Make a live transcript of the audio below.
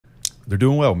They're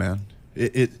doing well, man.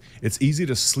 It's easy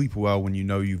to sleep well when you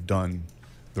know you've done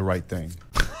the right thing.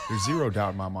 There's zero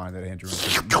doubt in my mind that Andrew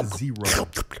zero.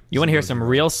 You want to hear some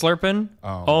real slurping?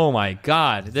 Oh my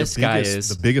God, this guy is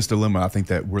the biggest dilemma I think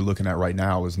that we're looking at right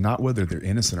now is not whether they're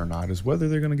innocent or not, is whether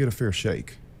they're going to get a fair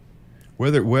shake,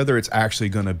 whether it's actually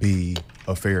going to be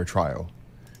a fair trial.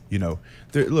 You know,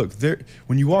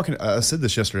 when you walk in, I said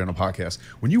this yesterday on a podcast.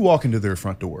 When you walk into their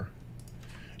front door,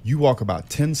 you walk about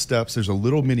 10 steps. There's a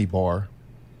little mini bar.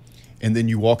 And then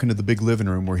you walk into the big living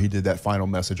room where he did that final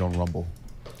message on Rumble.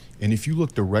 And if you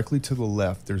look directly to the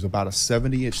left, there's about a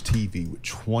 70-inch TV with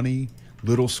 20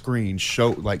 little screens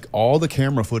show, like all the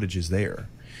camera footage is there.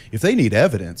 If they need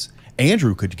evidence,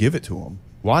 Andrew could give it to them.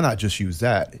 Why not just use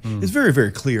that? It's very,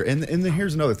 very clear. And then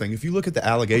here's another thing. If you look at the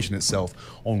allegation itself,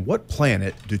 on what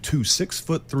planet do two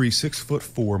 6'3",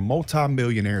 6'4",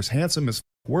 multimillionaires, handsome as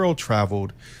world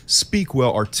traveled, speak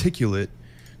well, articulate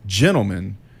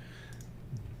gentlemen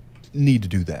need to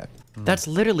do that? That's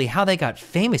literally how they got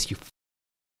famous, you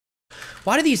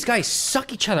Why do these guys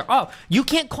suck each other up? You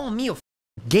can't call me a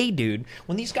gay dude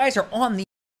when these guys are on the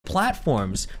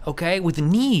platforms, okay, with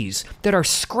knees that are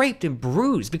scraped and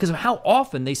bruised because of how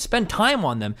often they spend time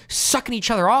on them sucking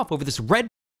each other off over this red.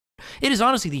 It is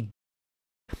honestly the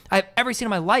I've ever seen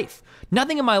in my life.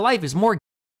 Nothing in my life is more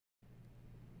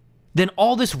than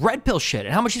all this red pill shit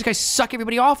and how much these guys suck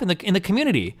everybody off in the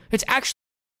community. It's actually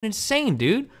insane,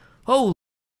 dude. Oh,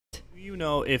 you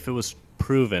know, if it was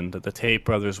proven that the Tate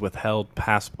brothers withheld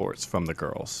passports from the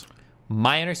girls.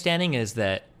 My understanding is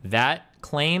that that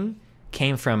claim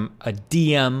came from a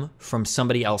DM from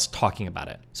somebody else talking about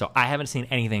it. So I haven't seen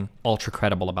anything ultra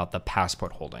credible about the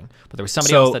passport holding, but there was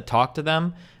somebody else that talked to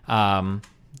them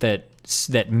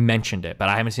that mentioned it, but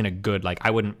I haven't seen a good, like,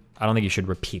 I don't think you should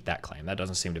repeat that claim. That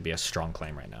doesn't seem to be a strong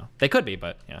claim right now. They could be,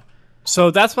 but yeah.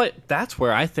 So that's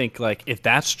where I think, like, if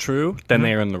that's true, then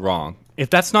they are in the wrong. If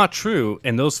that's not true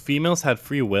and those females had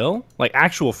free will, like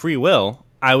actual free will,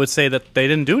 I would say that they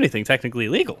didn't do anything technically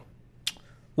illegal.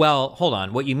 Well, hold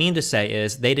on. What you mean to say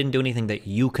is they didn't do anything that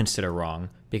you consider wrong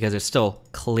because it's still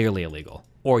clearly illegal.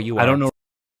 Or you are. I don't know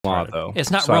law, though.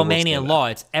 It's not Romanian law.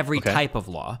 It's every type of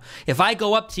law. If I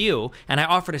go up to you and I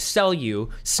offer to sell you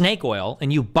snake oil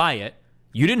and you buy it,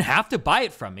 you didn't have to buy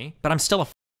it from me, but I'm still a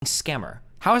scammer.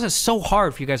 How is it so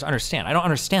hard for you guys to understand? I don't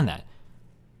understand that.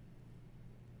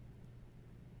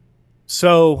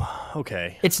 So,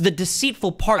 okay. It's the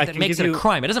deceitful part that makes it a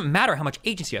crime. It doesn't matter how much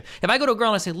agency you have. If I go to a girl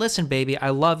and I say, listen, baby,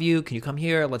 I love you. Can you come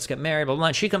here? Let's get married, blah, blah, blah.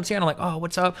 And she comes here and I'm like, oh,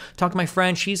 what's up? Talk to my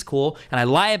friend. She's cool. And I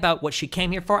lie about what she came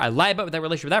here for. I lie about that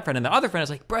relationship with that friend. And the other friend is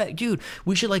like, bro, dude,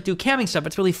 we should like do camping stuff.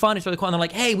 It's really fun. It's really cool. And they're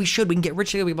like, hey, we should. We can get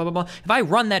rich together, blah, blah, blah. If I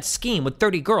run that scheme with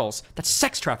 30 girls, that's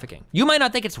sex trafficking. You might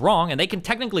not think it's wrong and they can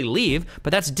technically leave,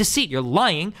 but that's deceit. You're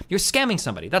lying. You're scamming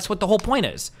somebody. That's what the whole point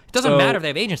is. It doesn't matter if they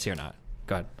have agency or not.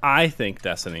 Go ahead. I think,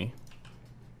 Destiny.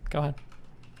 Go ahead.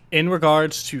 In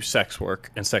regards to sex work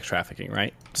and sex trafficking,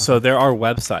 right? So there are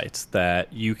websites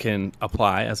that you can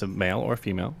apply as a male or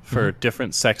female for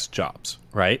different sex jobs,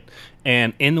 right?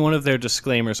 And in one of their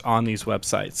disclaimers on these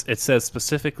websites, it says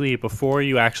specifically before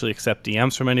you actually accept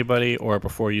DMs from anybody or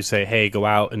before you say, hey, go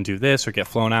out and do this or get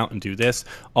flown out and do this,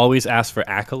 always ask for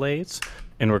accolades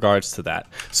in regards to that.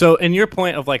 So in your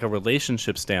point of like a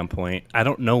relationship standpoint, I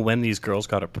don't know when these girls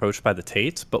got approached by the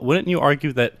Tates, but wouldn't you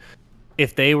argue that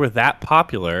if they were that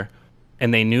popular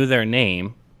and they knew their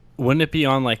name, wouldn't it be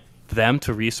on like them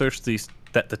to research the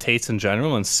Tates in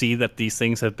general and see that these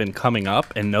things have been coming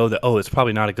up and know that, oh, it's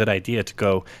probably not a good idea to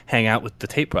go hang out with the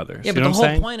Tate brothers? Yeah, but the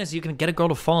whole point is you can get a girl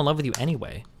to fall in love with you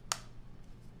anyway.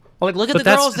 Well, like, look at the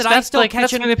girls that I still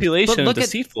catch. That's manipulation and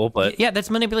deceitful, but yeah,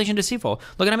 that's manipulation, deceitful.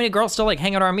 Look at how many girls still like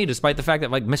hang out around me, despite the fact that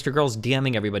like Mr. Girl's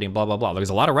DMing everybody and blah blah blah. There's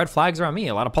a lot of red flags around me,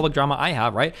 a lot of public drama I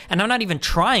have, right? And I'm not even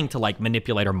trying to like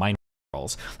manipulate or mind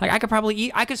girls. Like I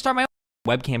could start my own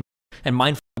webcam and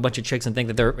mind a bunch of chicks and think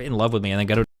that they're in love with me and then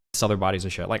go to sell their bodies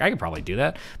and shit. Like I could probably do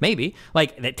that, maybe.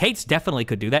 Like the Tates definitely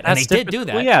could do that, and they did do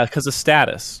that. Well, yeah, because of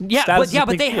status. Yeah,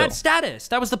 but they had status.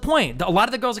 That was the point. A lot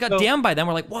of the girls that got DM'd by them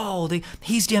were like, "Whoa,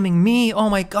 he's DMing me. Oh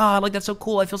my god, like that's so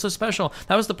cool. I feel so special."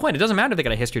 That was the point. It doesn't matter if they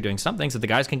got a history of doing some things that the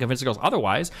guys can convince the girls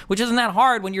otherwise, which isn't that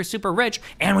hard when you're super rich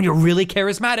and when you're really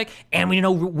charismatic and when you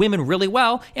know women really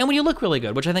well and when you look really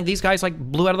good, which I think these guys like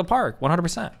blew out of the park,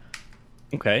 100%.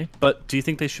 Okay, but do you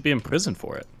think they should be in prison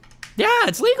for it? Yeah,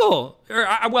 it's legal.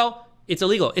 Well, it's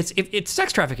illegal. It's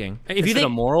sex trafficking. Is it a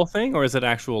moral thing or is it an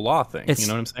actual law thing? You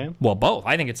know what I'm saying? Well, both.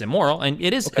 I think it's immoral and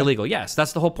it is illegal. Yes,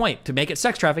 that's the whole point. To make it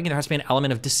sex trafficking, there has to be an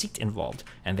element of deceit involved.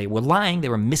 And they were lying. They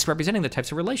were misrepresenting the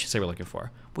types of relations they were looking for,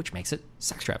 which makes it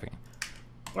sex trafficking.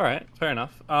 All right, fair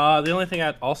enough. The only thing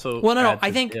I'd also Well, no. add I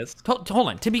to think this- hold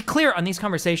on. To be clear on these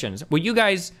conversations,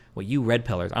 you red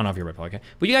pillars. I don't know if you're red pillar, okay?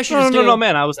 But you guys should No, just no, do. no,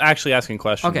 man. I was actually asking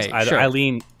questions. Okay, I, sure. I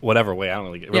lean whatever way. I don't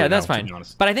really get. Yeah, Really that's know, fine. To be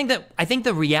honest. But I think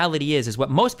the reality is what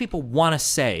most people want to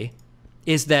say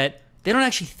is that they don't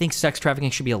actually think sex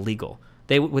trafficking should be illegal.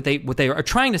 What they are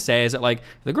trying to say is that, like,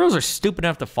 if the girls are stupid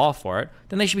enough to fall for it,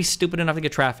 then they should be stupid enough to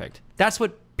get trafficked. That's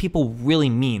what people really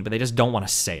mean, but they just don't want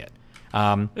to say it.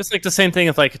 It's like the same thing.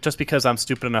 If like just because I'm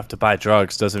stupid enough to buy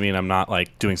drugs doesn't mean I'm not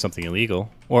like doing something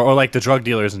illegal, or like the drug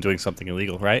dealer isn't doing something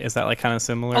illegal, right? Is that like kind of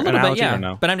similar? A little analogy, bit, yeah. Or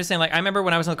no? But I'm just saying, like, I remember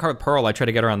when I was in the car with Pearl, I tried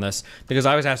to get her on this because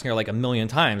I was asking her like a million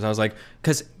times. I was like,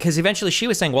 because eventually she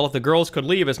was saying, well, if the girls could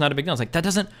leave, it's not a big deal. It's like, that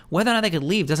doesn't, whether or not they could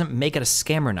leave doesn't make it a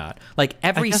scam or not. Like,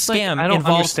 every I guess, scam I don't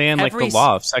involves understand like every the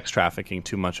law of sex trafficking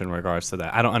too much in regards to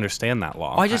that. I don't understand that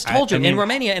law. I just told you, I mean, in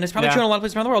Romania, and it's probably yeah. true in a lot of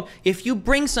places around the world, if you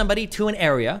bring somebody to an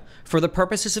area for the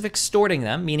purposes of extorting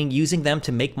them, meaning using them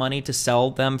to make money to sell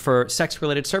them for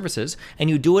sex-related services, and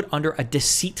you do it under a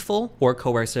deceitful or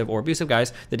coercive or abusive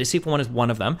guise, the deceitful one is one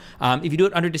of them. If you do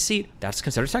it under deceit, that's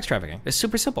considered sex trafficking. It's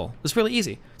super simple. It's really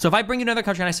easy. So if I bring you to another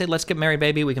country and I say, let's get married,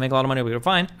 baby, we can make a lot of money, we're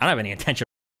fine. I don't have any intention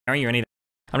of marrying you or anything.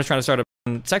 I'm just trying to start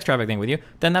a sex trafficking thing with you,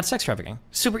 then that's sex trafficking.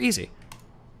 Super easy.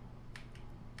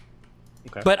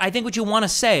 Okay. But I think what you want to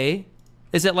say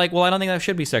is that, like, well, I don't think that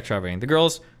should be sex trafficking. The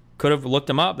girls could have looked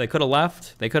them up. They could have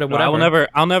left. They could have whatever.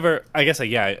 I'll never. I guess,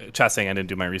 yeah. Chat's saying I didn't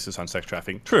do my research on sex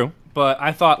trafficking. True, but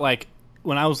I thought like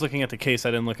when I was looking at the case, I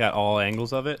didn't look at all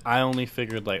angles of it. I only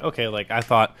figured like, okay, like I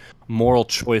thought moral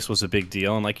choice was a big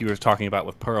deal, and like you were talking about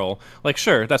with Pearl, like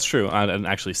sure, that's true. I didn't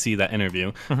actually see that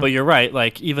interview, but you're right.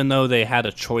 Like even though they had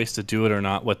a choice to do it or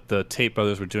not, what the Tate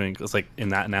brothers were doing was like in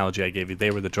that analogy I gave you,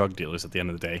 they were the drug dealers at the end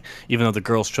of the day. Even though the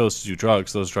girls chose to do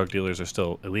drugs, those drug dealers are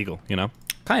still illegal. You know?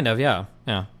 Kind of, yeah,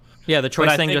 yeah. Yeah, the choice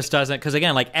I thing think- just doesn't, because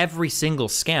again, like every single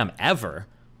scam ever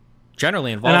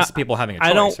generally involves people having a choice.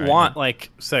 I don't right? want like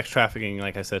sex trafficking,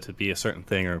 like I said, to be a certain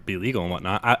thing or be legal and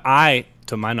whatnot. I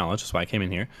to my knowledge, that's why I came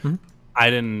in here. I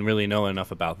didn't really know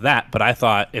enough about that, but I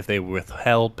thought if they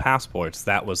withheld passports,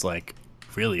 that was like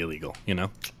really illegal. You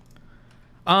know?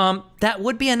 That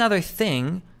would be another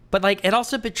thing, but like it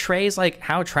also betrays like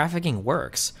how trafficking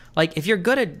works. Like if you're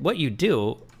good at what you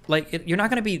do, like you're not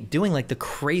going to be doing like the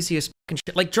craziest fucking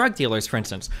shit. Like drug dealers, for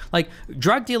instance. Like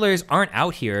drug dealers aren't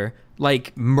out here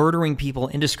like murdering people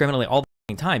indiscriminately all the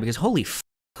fucking time, because holy f,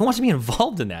 who wants to be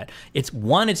involved in that? It's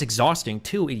one, it's exhausting.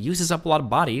 Two, it uses up a lot of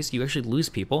bodies. You actually lose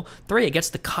people. Three, it gets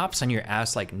the cops on your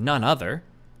ass like none other.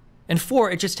 And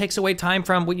four, it just takes away time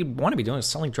from what you want to be doing, is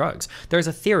selling drugs. There's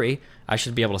a theory, I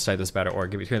should be able to cite this better or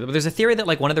give it to you, but there's a theory that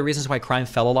like one of the reasons why crime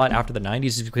fell a lot after the 90s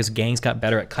is because gangs got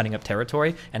better at cutting up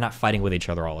territory and not fighting with each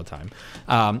other all the time.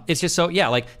 It's just so, yeah,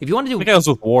 like if you want to do... I think it was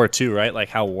with war too, right? Like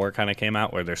how war kind of came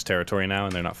out where there's territory now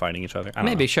and they're not fighting each other. I don't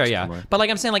Maybe, know. sure, yeah. Somewhere. But like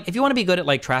I'm saying, like if you want to be good at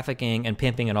like trafficking and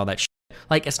pimping and all that shit,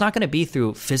 like it's not going to be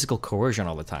through physical coercion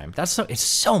all the time. It's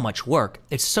so much work.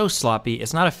 It's so sloppy.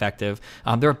 It's not effective.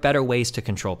 There are better ways to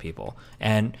control people.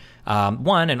 And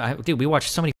we watch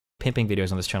so many pimping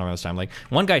videos on this channel all this time. Like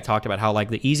one guy talked about how like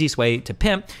the easiest way to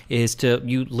pimp is to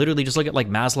you literally just look at like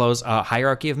Maslow's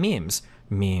hierarchy of memes.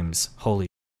 Holy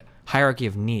shit. Hierarchy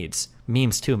of needs.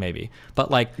 Memes too, maybe. But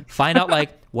like find out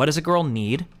like what does a girl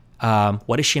need?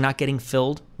 What is she not getting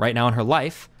filled right now in her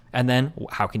life? And then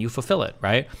how can you fulfill it,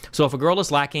 right? So if a girl is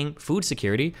lacking food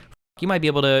security, you might be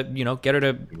able to, you know, get her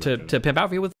to pimp out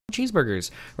for you with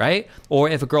cheeseburgers, right? Or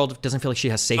if a girl doesn't feel like she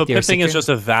has safety So or pimping security, is just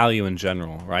a value in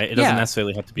general, right? It doesn't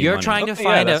necessarily have to be You're money. trying to Okay,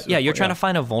 find that's you're important, trying to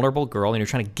find a vulnerable girl and you're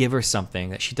trying to give her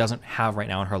something that she doesn't have right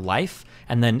now in her life.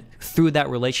 And then through that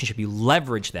relationship, you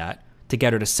leverage that to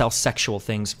get her to sell sexual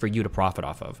things for you to profit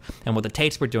off of. And what the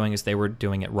Tates were doing is they were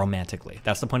doing it romantically.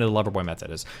 That's the point of the lover boy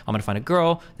method is I'm gonna find a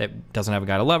girl that doesn't have a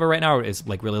guy to love her right now, or is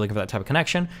like really looking for that type of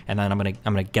connection, and then I'm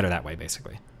gonna get her that way,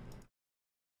 basically.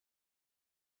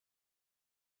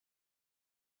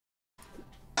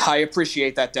 I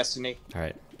appreciate that, Destiny. All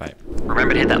right, bye.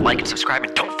 Remember to hit that like and subscribe,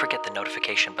 and don't forget the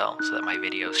notification bell so that my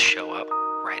videos show up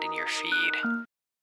right in your feed.